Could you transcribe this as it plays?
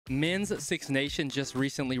Men's Six Nations just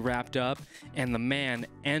recently wrapped up, and the man,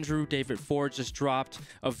 Andrew David Ford, just dropped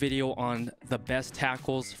a video on the best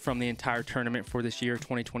tackles from the entire tournament for this year,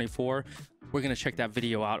 2024. We're going to check that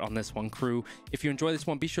video out on this one, crew. If you enjoy this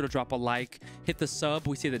one, be sure to drop a like, hit the sub.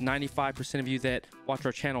 We see that 95% of you that watch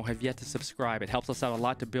our channel have yet to subscribe. It helps us out a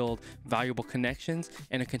lot to build valuable connections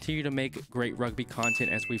and to continue to make great rugby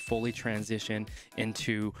content as we fully transition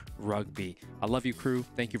into rugby. I love you, crew.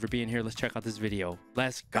 Thank you for being here. Let's check out this video.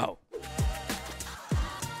 Let's go.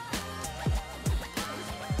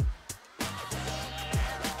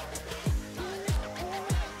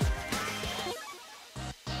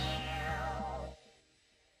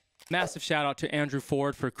 Massive shout out to Andrew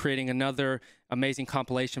Ford for creating another amazing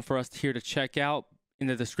compilation for us here to check out in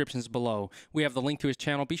the descriptions below. We have the link to his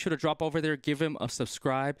channel. Be sure to drop over there, give him a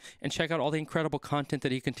subscribe, and check out all the incredible content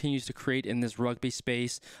that he continues to create in this rugby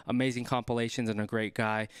space. Amazing compilations and a great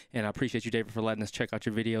guy. And I appreciate you, David, for letting us check out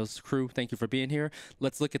your videos. Crew, thank you for being here.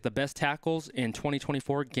 Let's look at the best tackles in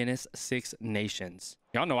 2024 Guinness Six Nations.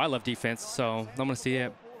 Y'all know I love defense, so I'm going to see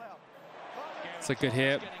it. It's a good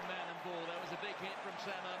hit.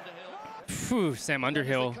 Phew, Sam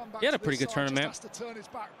Underhill. He had a pretty good tournament. Has to turn his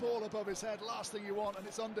back ball above his head. Last thing you want, and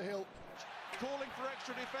it's Underhill. Calling for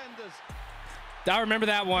extra defenders. I remember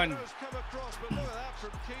that one.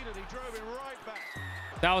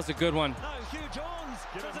 That was a good one.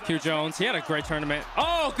 Qrew Jones. He had a great tournament.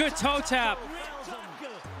 Oh, good toe tap.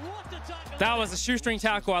 That was a shoestring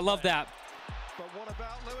tackle. I love that.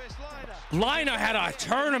 Lina had a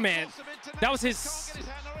tournament. That was his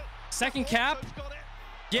second cap.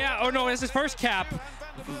 Yeah, oh no, it's his first cap.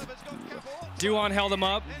 Duan held him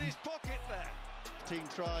up.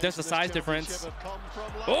 There's a size difference.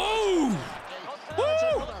 Oh! Woo!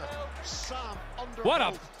 What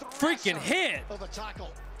a freaking hit!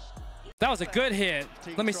 That was a good hit.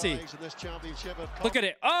 Let me see. Look at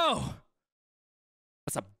it. Oh!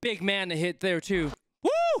 That's a big man to hit there too.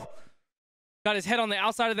 Woo! Got his head on the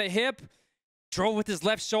outside of the hip. Drove with his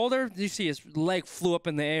left shoulder. You see his leg flew up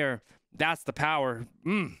in the air. That's the power.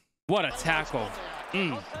 What a tackle.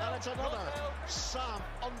 And it's another Sam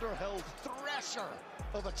Underhill thresher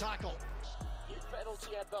of a tackle.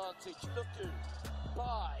 Penalty advantage. Look to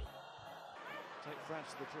buy. Take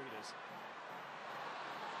France to the treaters.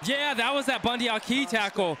 Yeah, that was that Bundy Aki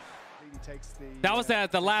tackle. That was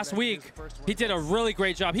the last week. He did a really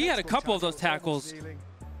great job. He had a couple of those tackles.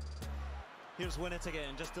 Here's Winnett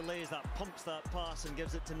again. Just delays that, pumps that pass and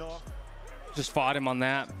gives it to North. Just fought him on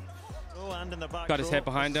that. Oh, and in the back got his head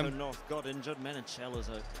behind him. North got injured. Menincello's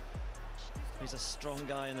out. He's a strong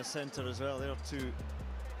guy in the center as well. There are two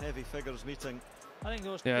heavy figures meeting. I think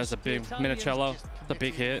those. Yeah, it's a big Menincello. The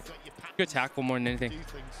big hit. Good tackle more than anything.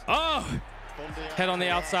 Oh, head on the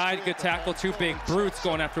outside. Good tackle. Two big brutes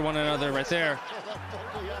going after one another right there.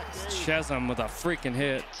 Chesum with a freaking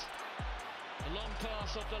hit.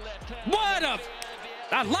 What a!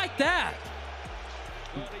 I like that.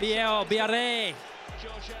 BRA.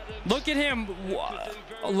 Look at him.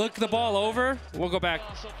 Look the ball over. We'll go back.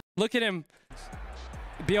 Look at him.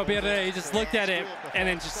 BRA. He just looked at it and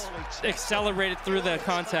then just accelerated through the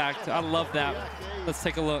contact. I love that. Let's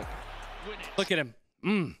take a look. Look at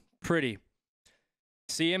him. Pretty.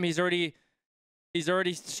 See him? He's already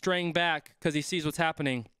straying back because he sees what's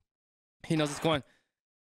happening. He knows it's going.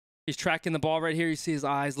 He's tracking the ball right here. You see his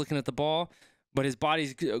eyes looking at the ball, but his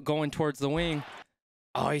body's going towards the wing.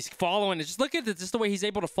 Oh, he's following it. Just look at just the way he's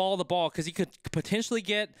able to follow the ball because he could potentially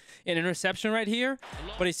get an interception right here,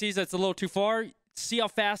 but he sees that's a little too far. See how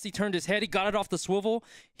fast he turned his head? He got it off the swivel.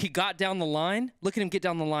 He got down the line. Look at him get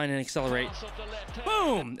down the line and accelerate.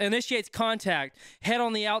 Boom! Initiates contact. Head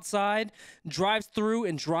on the outside, drives through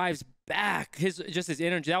and drives back. Just his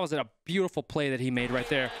energy. That was a beautiful play that he made right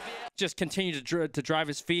there. Just continued to drive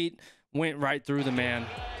his feet. Went right through the man.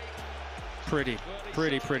 Pretty.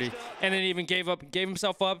 And then even gave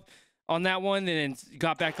himself up on that one, and then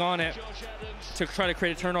got back on it to try to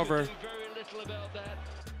create a turnover.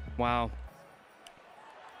 Wow.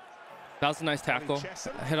 That was a nice tackle.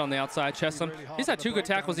 Hit on the outside, Chesum. He's had two good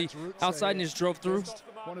tackles. He outside and just drove through.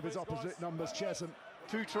 One of his opposite numbers, Chesum.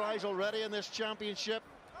 2 tries already in this championship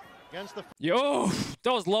against the. Yo,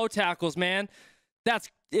 those low tackles, man.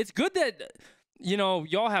 It's good that, you know,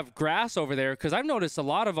 y'all have grass over there, because I've noticed a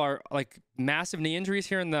lot of our massive knee injuries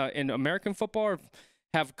here in American football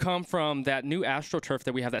have come from that new AstroTurf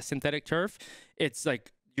that we have, that synthetic turf. It's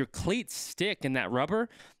like your cleats stick in that rubber,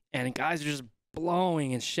 and guys are just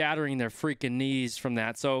blowing and shattering their freaking knees from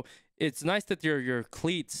that. So it's nice that your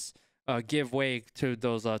cleats give way to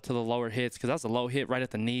those to the lower hits, because that's a low hit right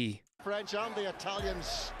at the knee. French and the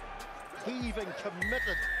Italians heaving,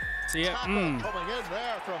 committed. See it? Tackle coming in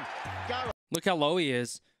there from Gareth. Look how low he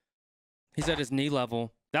is. He's at his knee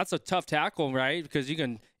level. That's a tough tackle, right? Because you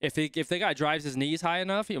can, if the guy drives his knees high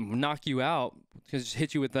enough, he'll knock you out. Because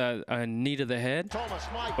hit you with a knee to the head. Thomas,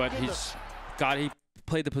 my But goodness. he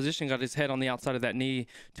played the position, got his head on the outside of that knee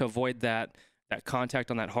to avoid that contact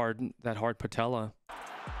on that hard patella. Now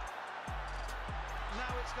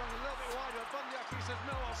it's gone a little bit wider. Bundyaki says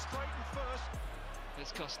no, I'll straighten first.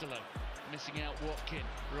 There's Costello missing out Watkin.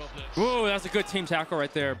 Roberts. Whoa, that's a good team tackle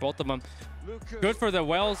right there, both of them. Good for the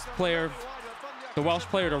Welsh player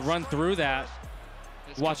to run through that.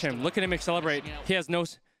 Watch him. Look at him accelerate. He has no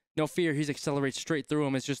fear. He's accelerates straight through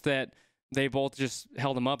him. It's just that they both just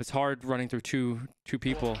held him up. It's hard running through two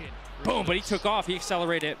people. Boom, but he took off. He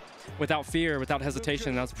accelerated without fear, without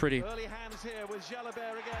hesitation. That was pretty.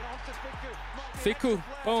 Fiku,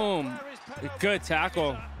 boom. Good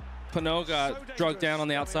tackle. Pano got drugged down on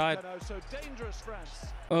the outside.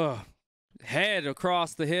 Head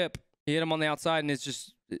across the hip. He hit him on the outside, and it's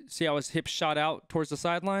just, see how his hip shot out towards the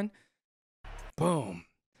sideline? Boom.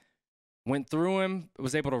 Went through him,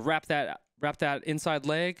 was able to wrap that inside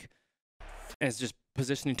leg, and it's just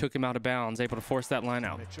positioning took him out of bounds, able to force that line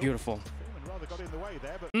out. Beautiful.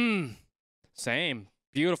 Same.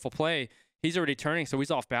 Beautiful play. He's already turning, so he's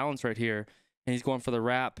off balance right here, and he's going for the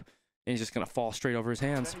wrap, and he's just going to fall straight over his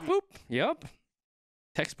hands. Boop. Yep.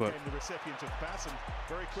 Textbook.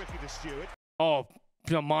 Oh,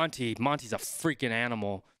 Monty's a freaking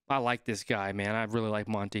animal. I like this guy, man. I really like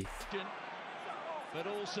Monty. But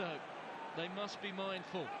also, they must be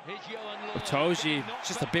mindful. Toji,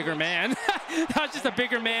 just a bigger man. That's just a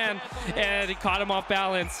bigger man, and he caught him off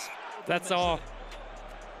balance. That's all.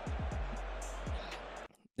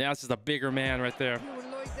 Yeah, it's just a bigger man right there.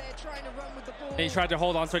 And he tried to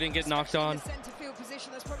hold on so he didn't get knocked on. Center field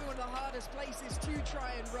position, that's probably one of the hardest places to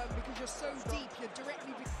try and run because you're so deep, you're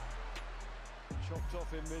directly. Chopped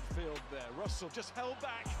off in midfield there. Russell just held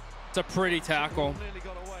back. It's a pretty tackle.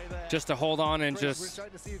 Just to hold on and just.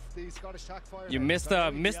 You missed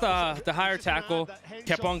the higher tackle.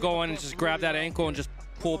 Kept on going and just grabbed that ankle and just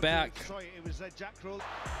pull back.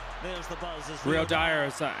 There's the buzz. Rio Dyer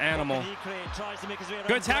is an animal.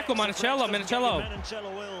 Good tackle, Monticello.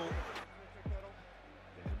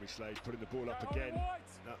 Slade putting the ball up again.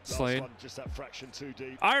 Slade. Just that fraction too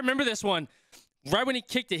deep. I remember this one. Right when he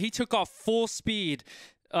kicked it, he took off full speed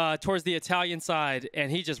towards the Italian side,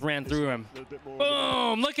 and he just ran through him.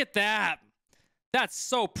 Boom! Look at that. That's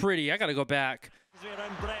so pretty. I got to go back.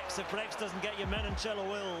 If Brex doesn't get you, Menoncello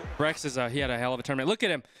will. Brex he had a hell of a tournament. Look at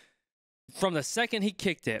him. From the second he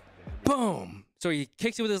kicked it, boom. So he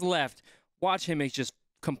kicks it with his left. Watch him just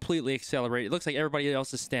completely accelerate. It looks like everybody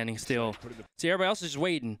else is standing still. See, everybody else is just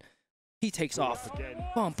waiting. He takes off.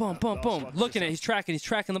 Boom, boom, boom, boom. Looking at it. He's tracking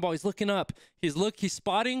the ball. He's looking up. He's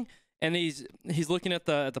spotting, and he's looking at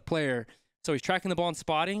the player. So he's tracking the ball and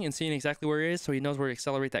spotting and seeing exactly where he is, so he knows where to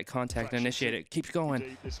accelerate that contact and initiate it. Keeps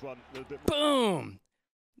going. Boom!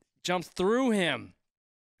 Jumps through him.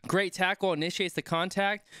 Great tackle, initiates the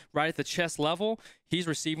contact right at the chest level. He's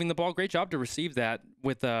receiving the ball. Great job to receive that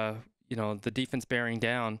with the defense bearing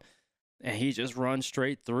down, and he just runs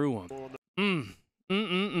straight through him.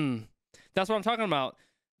 That's what I'm talking about.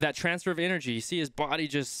 That transfer of energy. You see his body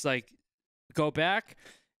just like go back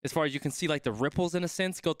as far as you can see, like the ripples in a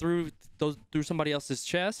sense go through somebody else's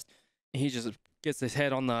chest. And he just gets his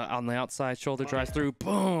head on the outside, shoulder drives through.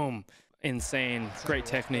 Boom! Insane. Great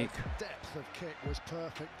technique. Depth of kick was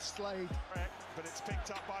perfect. Slade. But it's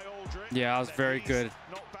picked up by Aldrich. Yeah, it was very good.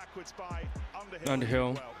 Knocked backwards by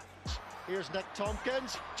Underhill. Here's Nick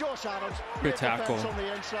Tompkins. Josh Adams. Good tackle. On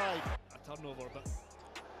the inside.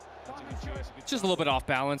 Just a little bit off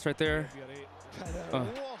balance right there. What a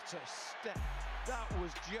step. That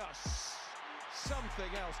was just something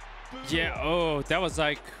else. Boom. Yeah, oh, that was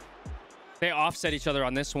like, they offset each other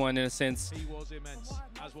on this one in a sense. He was immense,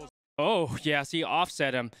 as was. Oh, yeah, see,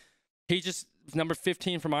 offset him. He just, number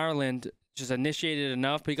 15 from Ireland, just initiated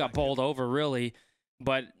enough, but he got bowled over, really.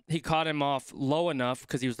 But he caught him off low enough,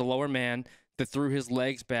 because he was the lower man, that threw his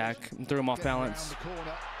legs back and threw him off balance.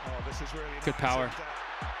 Good power.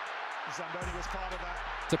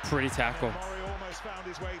 It's a pretty tackle.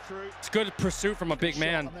 It's good pursuit from a big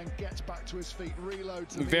man.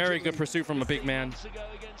 Very good pursuit from a big man.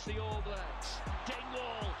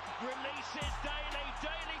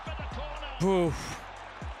 Oof.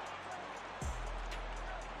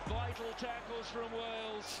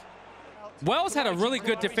 Wales had a really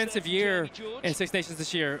good defensive year in Six Nations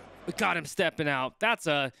this year. We got him stepping out. That's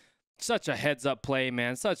such a heads-up play,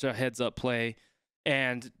 man. Such a heads-up play.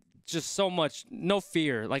 And just so much, no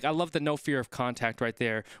fear. Like, I love the no fear of contact right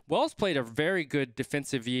there. Wells played a very good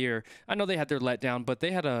defensive year. I know they had their letdown, but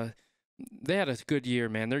they had a good year,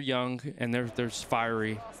 man. They're young and they're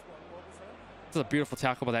fiery. This is a beautiful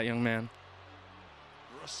tackle by that young man.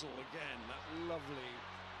 Russell again, that lovely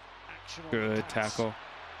action. Good tackle.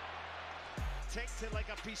 Takes it like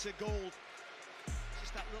a piece of gold.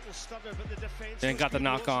 Just that little stutter, but the defense. Then got the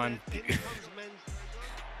knock on.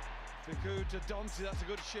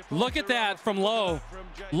 Look at that from Lowe.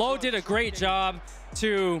 Lowe did a great job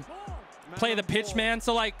to play the pitch man.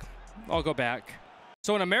 So, like, I'll go back.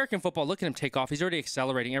 So in American football, look at him take off. He's already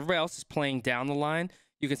accelerating. Everybody else is playing down the line.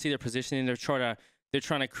 You can see their positioning. They're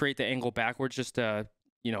trying to create the angle backwards just to,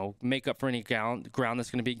 you know, make up for any ground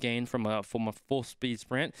that's going to be gained from a full speed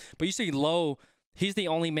sprint. But you see Lowe, he's the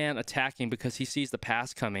only man attacking because he sees the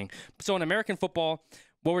pass coming. So in American football,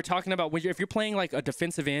 what we're talking about, if you're playing like a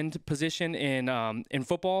defensive end position in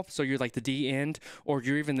football, so you're like the D end or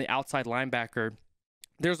you're even the outside linebacker,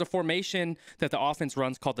 there's a formation that the offense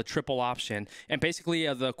runs called the triple option. And basically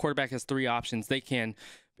the quarterback has 3 options. They can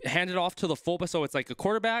hand it off to the fullback. So it's like a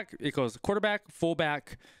quarterback. It goes quarterback,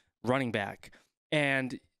 fullback, running back.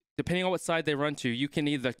 And depending on what side they run to, you can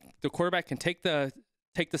either, the quarterback can take the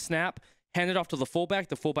snap, hand it off to the fullback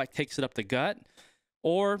takes it up the gut,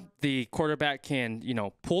 or the quarterback can, you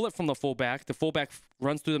know, pull it from the fullback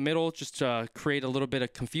runs through the middle just to create a little bit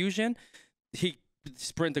of confusion.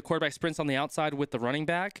 The quarterback sprints on the outside with the running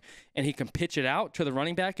back, and he can pitch it out to the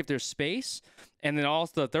running back if there's space. And then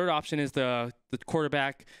also the third option is the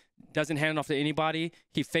quarterback doesn't hand it off to anybody.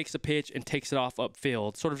 He fakes a pitch and takes it off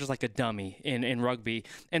upfield, sort of just like a dummy in rugby.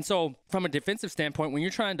 And so from a defensive standpoint, when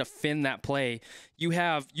you're trying to defend that play, you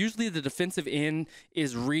have usually the defensive end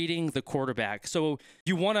is reading the quarterback. So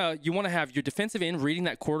you want to have your defensive end reading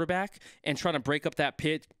that quarterback and trying to break up that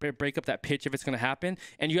pitch if it's going to happen.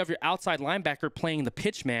 And you have your outside linebacker playing the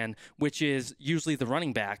pitch man, which is usually the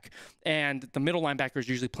running back. And the middle linebacker is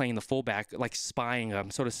usually playing the fullback, like spying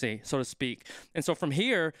them, so to speak. And so from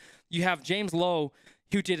here, you have James Lowe,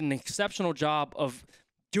 who did an exceptional job of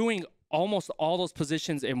doing almost all those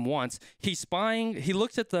positions in once. He's spying. He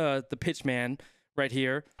looks at the pitch man right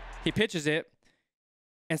here. He pitches it.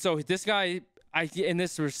 And so this guy, in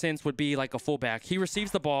this sense, would be like a fullback. He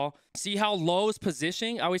receives the ball. See how Lowe's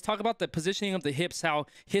positioning? I always talk about the positioning of the hips, how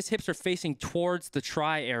his hips are facing towards the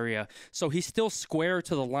try area. So he's still square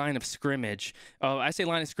to the line of scrimmage. I say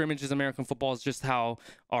line of scrimmage is American football is just how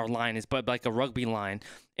our line is, but like a rugby line.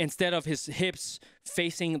 Instead of his hips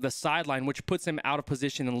facing the sideline, which puts him out of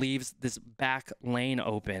position and leaves this back lane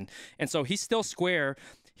open. And so he's still square.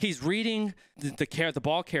 He's reading the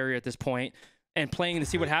ball carrier at this point and playing to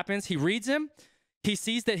see what happens. He reads him. He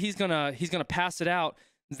sees that he's gonna pass it out.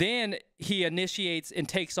 Then he initiates and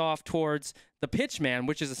takes off towards the pitch man,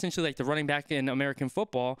 which is essentially like the running back in American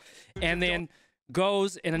football, and then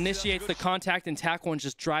goes and initiates the contact and tackle and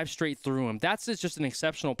just drives straight through him. That's just an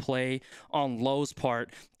exceptional play on Lowe's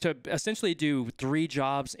part to essentially do 3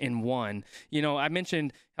 jobs in one. You know, I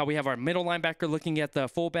mentioned how we have our middle linebacker looking at the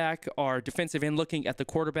fullback, our defensive end looking at the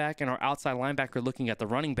quarterback, and our outside linebacker looking at the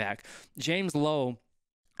running back. James Lowe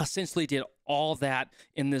essentially did all that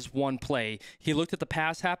in this one play. He looked at the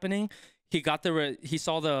pass happening. He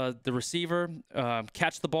saw the receiver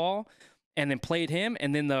catch the ball, and then played him,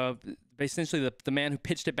 and then essentially the man who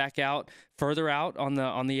pitched it back out further out on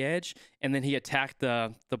the edge, and then he attacked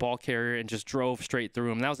the ball carrier and just drove straight through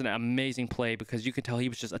him. That was an amazing play because you could tell he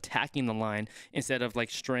was just attacking the line instead of like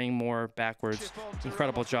straying more backwards.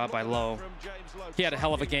 Incredible job by Lowe. He had a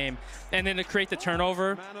hell of a game. And then to create the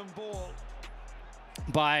turnover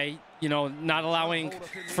by, you know, not allowing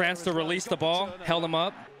France to release the ball, held him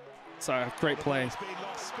up. It's a great play.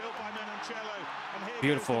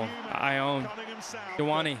 Beautiful. Ione.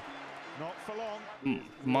 Dewani.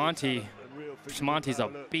 Monty's a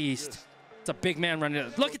beast. It's a big man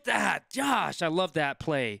running. Look at that. Josh, I love that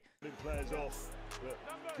play.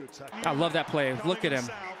 I love that play. Look at him.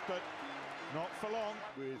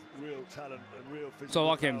 So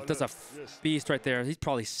look at him. That's a beast right there. He's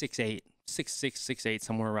probably 6'8", 6'6", 6'8",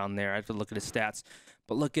 somewhere around there. I have to look at his stats.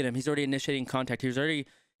 But look at him. He's already initiating contact. He's already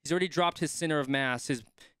dropped his center of mass. His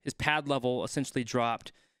pad level essentially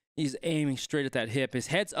dropped. He's aiming straight at that hip. His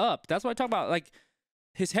head's up. That's what I talk about. Like,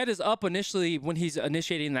 his head is up initially when he's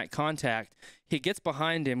initiating that contact. He gets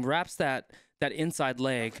behind him, wraps that inside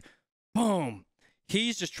leg. Boom.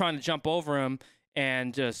 He's just trying to jump over him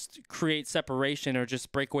and just create separation or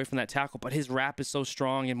just break away from that tackle. But his wrap is so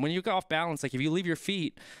strong. And when you go off balance, like if you leave your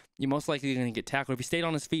feet, you're most likely going to get tackled. If he stayed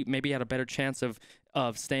on his feet, maybe he had a better chance of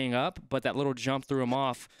staying up. But that little jump threw him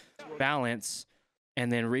off balance.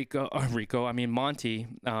 and then Monty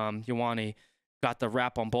Ioane got the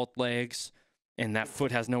wrap on both legs, and that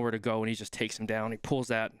foot has nowhere to go, and he just takes him down. He pulls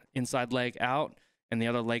that inside leg out, and the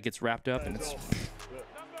other leg gets wrapped up, and it's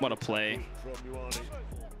what a play.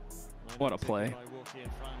 What a play.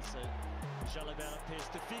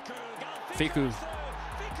 Fiku.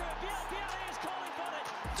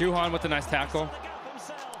 Duhan with a nice tackle.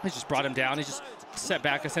 He just brought him down. He just set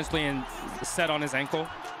back essentially and set on his ankle.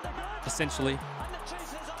 Essentially.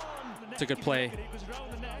 It's a good play.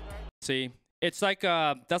 See, it's like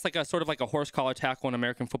that's like a sort of like a horse collar tackle in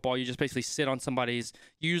American football. You just basically sit on somebody's,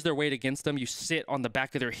 you use their weight against them. You sit on the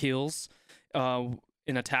back of their heels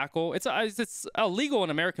in a tackle. It's illegal in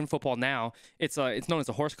American football now. It's known as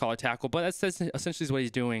a horse collar tackle, but that's essentially what he's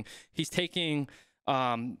doing. He's taking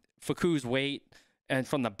Fiku's weight and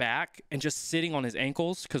from the back and just sitting on his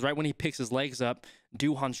ankles, because right when he picks his legs up,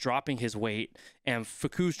 Duhan's dropping his weight and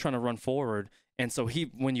Fiku's trying to run forward. And so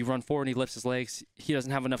when you run forward and he lifts his legs, he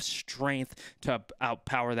doesn't have enough strength to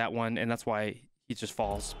outpower that one, and that's why he just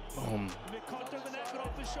falls. Boom.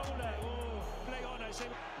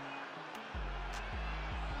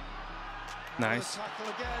 Nice.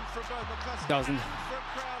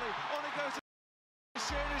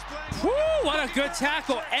 Woo, what a good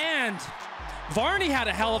tackle. And Varney had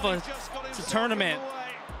a hell of a tournament.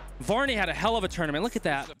 Varney had a hell of a tournament. Look at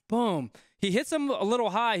that. Boom. He hits him a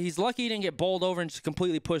little high. He's lucky he didn't get bowled over and just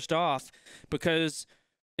completely pushed off, because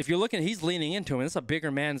if you're looking, he's leaning into him. It's a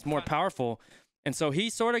bigger man. It's more powerful. And so he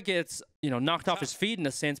sort of gets, knocked off his feet in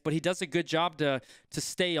a sense, but he does a good job to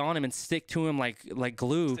stay on him and stick to him like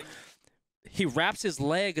glue. He wraps his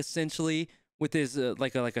leg essentially with his not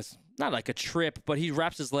like a trip, but he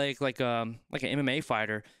wraps his leg like an MMA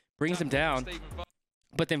fighter, brings him down.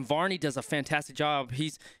 But then Varney does a fantastic job.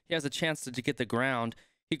 He has a chance to get the ground.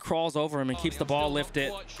 He crawls over him and keeps the ball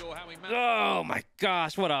lifted. Oh my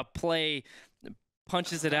gosh, what a play.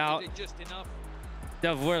 Punches it out.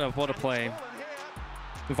 What a play.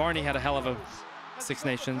 Varney had a hell of a Six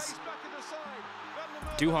Nations.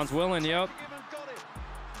 Duhan's willing, yep.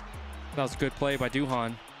 That was a good play by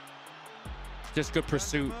Duhan. Just good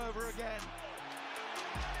pursuit.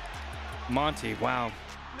 Monty, wow.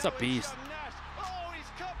 It's a beast.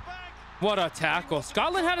 What a tackle.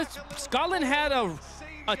 Scotland had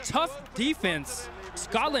a tough defense.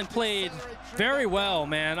 Scotland played very well,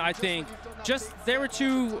 man, I think. Just they were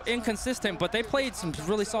too inconsistent, but they played some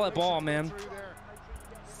really solid ball, man.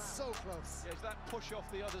 So close. Yeah, that push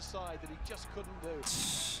off the other side that he just couldn't do.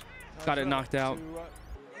 Got it knocked out.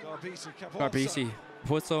 Garbisi.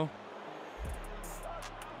 Putso.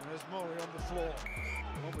 There's Murray on the floor.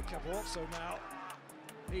 Capozzo now.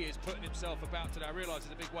 He is putting himself about today. I realize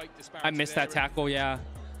there's a big weight disparity. I missed that tackle, yeah.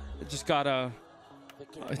 Just got to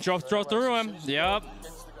throw through him. Yep. Can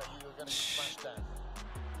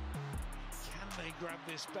they grab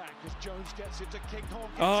this back as Jones gets it to King Hong?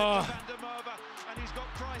 Oh. Van der Merwe, and he's got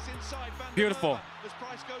Price inside. Van der Beautiful. Merwe, as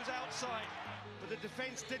Price goes outside. But the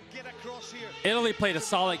defense did get across here. Italy played a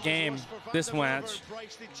solid game this match.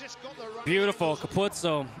 Beautiful.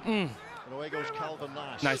 Capuzzo. Away goes Calvin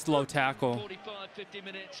Nash. Nice low tackle. 45-50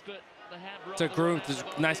 minutes, but they had It's a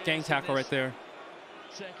Qrew. Nice gang tackle right there.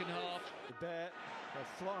 Second half. The Bear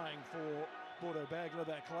are flying for Bodo Bagler,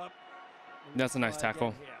 their club. That's a nice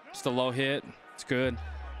tackle. Just a low hit. It's good.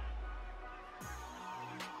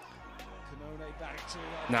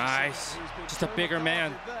 Nice. Just a bigger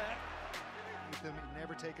man.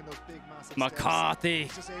 McCarthy.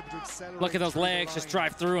 Look at those legs. Just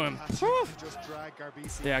drive through him.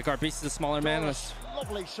 Yeah, Garbisi's a smaller man. That's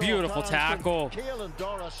beautiful tackle.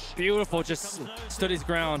 Beautiful. Just stood his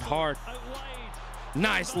ground hard.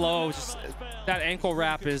 Nice low. Just that ankle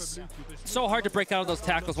wrap is so hard to break out of those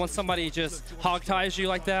tackles once somebody just hog ties you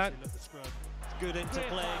like that. Good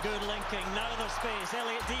interplay, good linking. Now there's space.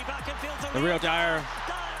 Elliot D back in field to the real Dyer.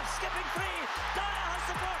 Dyer skipping free. Dyer has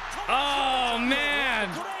support. Oh man!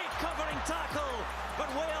 Great covering tackle, but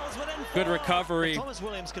Wales within good four. recovery. Thomas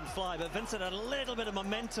Williams can fly, but Vincent had a little bit of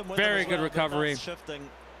momentum with very him as good well, recovery. Shifting.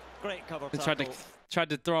 Great cover tackle. Tried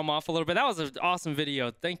to throw him off a little bit. That was an awesome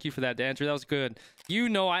video. Thank you for that, Andrew. That was good. You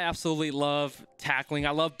know I absolutely love tackling.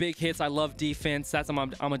 I love big hits. I love defense.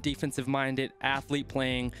 I'm a defensive-minded athlete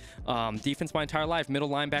playing defense my entire life. Middle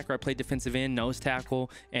linebacker, I played defensive end, nose tackle,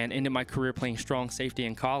 and ended my career playing strong safety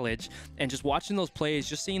in college. And just watching those plays,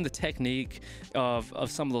 just seeing the technique of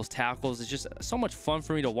some of those tackles is just so much fun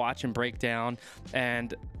for me to watch and break down.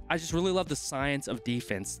 And I just really love the science of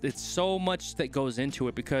defense. It's so much that goes into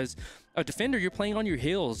it because a defender, you're playing on your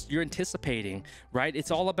heels, you're anticipating, right?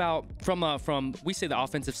 It's all about from we say the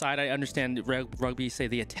offensive side. I understand rugby say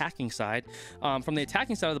the attacking side. From the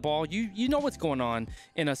attacking side of the ball, you know what's going on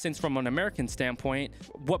in a sense from an American standpoint,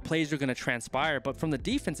 what plays are going to transpire. But from the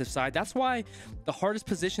defensive side, that's why the hardest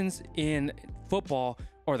positions in football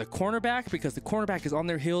or the cornerback, because the cornerback is on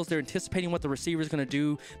their heels, they're anticipating what the receiver is going to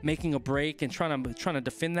do, making a break and trying to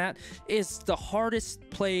defend. That is the hardest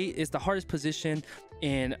play, is the hardest position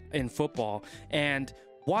in football. And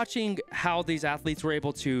watching how these athletes were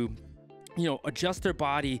able to, you know, adjust their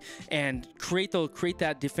body and create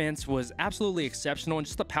that defense was absolutely exceptional. And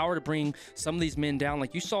just the power to bring some of these men down.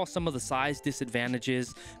 Like, you saw some of the size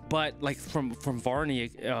disadvantages, but like from Varney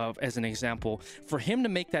as an example, for him to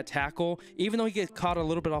make that tackle, even though he gets caught a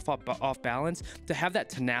little bit off balance, to have that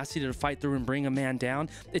tenacity to fight through and bring a man down,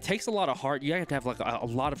 it takes a lot of heart. You have to have like a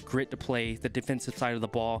lot of grit to play the defensive side of the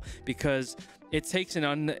ball, because it takes an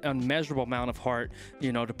unmeasurable amount of heart,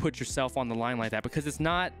 you know, to put yourself on the line like that, because it's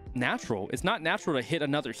not natural. It's not natural to hit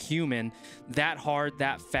another human that hard,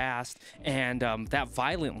 that fast, and that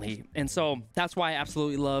violently. And so that's why I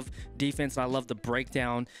absolutely love defense. And I love the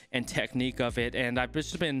breakdown and technique of it. And I've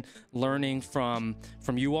just been learning from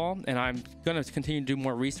you all, and I'm going to continue to do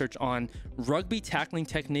more research on rugby tackling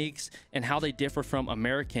techniques and how they differ from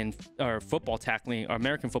American football tackling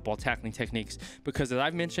techniques. Because as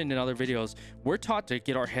I've mentioned in other videos, we're taught to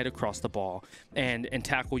get our head across the ball and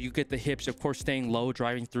tackle. You get the hips, of course, staying low,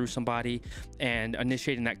 driving through somebody and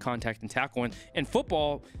initiating that contact and tackle. And in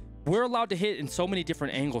football, we're allowed to hit in so many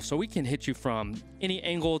different angles, so we can hit you from any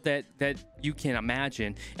angle that you can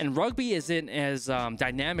imagine. And rugby isn't as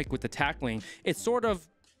dynamic with the tackling. It's sort of,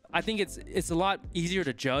 I think it's a lot easier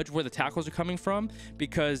to judge where the tackles are coming from,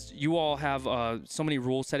 because you all have so many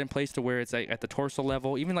rules set in place to where it's like at the torso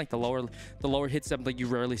level, even like the lower hits, like you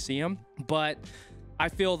rarely see them. But I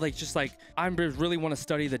feel like I really want to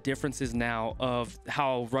study the differences now of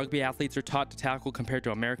how rugby athletes are taught to tackle compared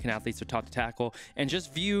to American athletes are taught to tackle, and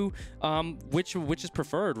just view which is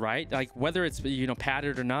preferred, right? Like, whether it's, you know,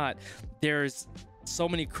 padded or not, there's so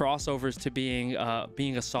many crossovers to being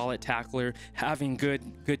a solid tackler, having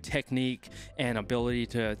good technique and ability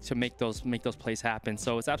to make those plays happen.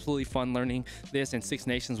 So it's absolutely fun learning this, and Six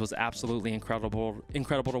Nations was absolutely incredible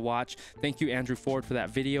to watch. Thank you, Andrew Ford, for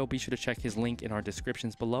that video. Be sure to check his link in our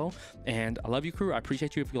descriptions below. And I love you, crew. I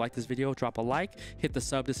appreciate you. If you like this video, drop a like, hit the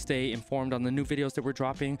sub to stay informed on the new videos that we're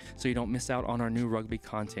dropping, so you don't miss out on our new rugby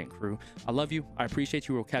content, crew. I love you. I appreciate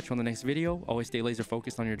you. We'll catch you on the next video. Always stay laser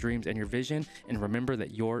focused on your dreams and your vision, and remember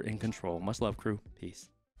that you're in control. Much love, crew. Peace.